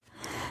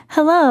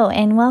Hello,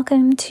 and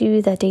welcome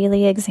to the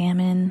Daily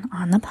Examine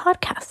on the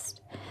podcast.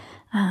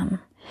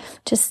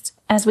 Just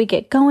as we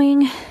get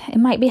going, it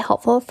might be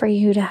helpful for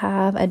you to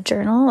have a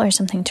journal or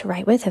something to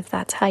write with if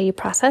that's how you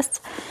process.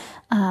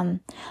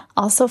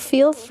 Also,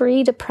 feel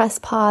free to press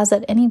pause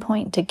at any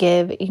point to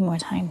give you more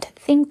time to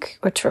think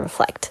or to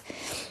reflect.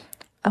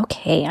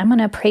 Okay, I'm going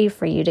to pray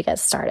for you to get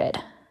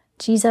started.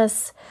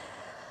 Jesus,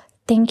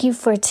 thank you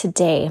for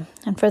today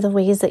and for the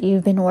ways that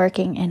you've been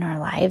working in our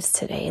lives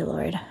today,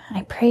 Lord.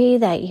 I pray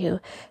that you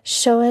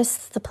show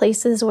us the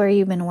places where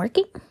you've been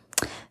working.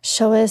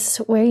 Show us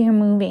where you're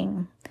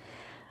moving.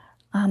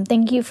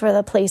 Thank you for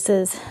the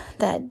places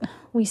that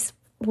we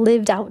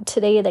lived out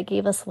today that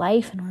gave us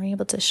life and were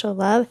able to show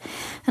love.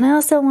 And I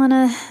also want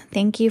to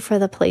thank you for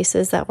the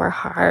places that were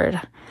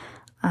hard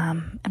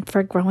and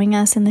for growing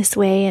us in this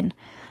way and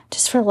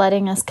just for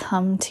letting us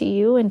come to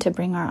you and to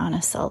bring our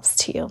honest selves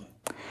to you.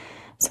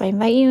 So I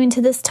invite you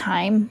into this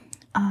time.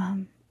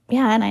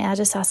 And I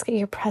just ask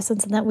your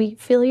presence and that we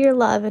feel your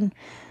love and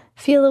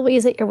feel the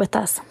ways that you're with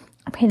us.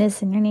 I pray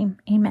this in your name.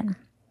 Amen.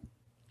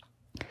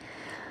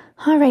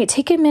 All right,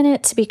 take a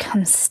minute to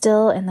become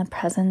still in the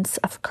presence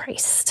of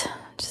Christ.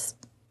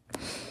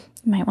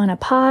 You might want to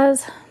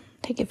pause,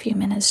 take a few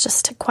minutes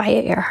just to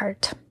quiet your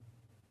heart.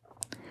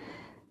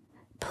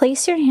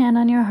 Place your hand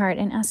on your heart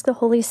and ask the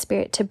Holy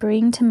Spirit to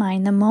bring to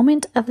mind the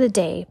moment of the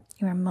day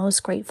you are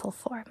most grateful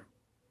for.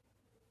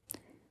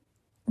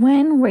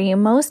 When were you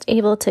most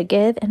able to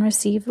give and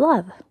receive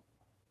love?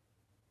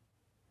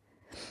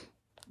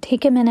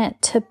 Take a minute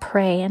to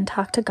pray and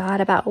talk to God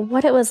about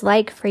what it was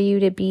like for you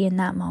to be in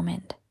that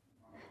moment.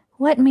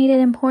 What made it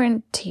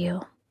important to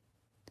you?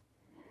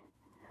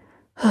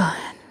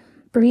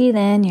 Breathe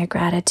in your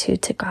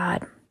gratitude to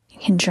God. You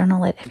can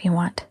journal it if you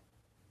want.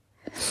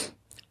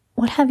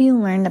 What have you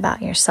learned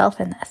about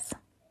yourself in this?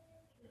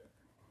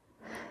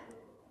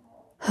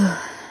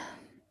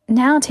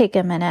 Now take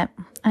a minute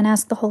and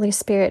ask the Holy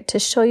Spirit to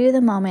show you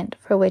the moment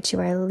for which you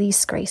are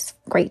least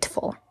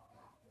grateful.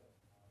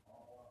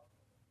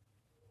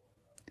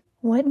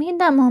 What made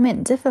that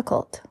moment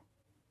difficult?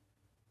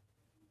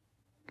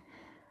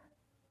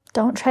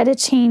 Don't try to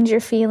change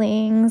your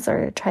feelings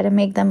or try to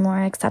make them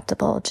more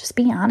acceptable. Just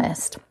be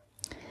honest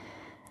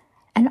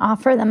and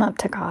offer them up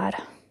to God.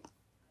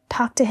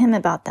 Talk to Him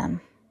about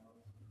them.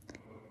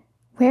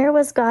 Where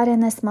was God in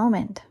this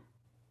moment?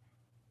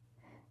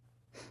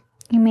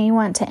 You may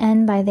want to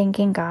end by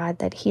thanking God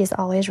that He is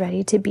always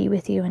ready to be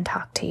with you and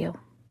talk to you.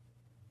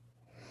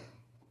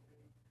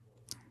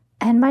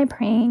 End by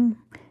praying,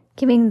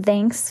 giving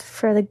thanks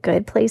for the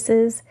good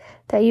places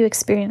that you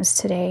experienced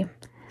today,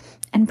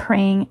 and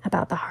praying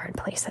about the hard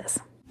places.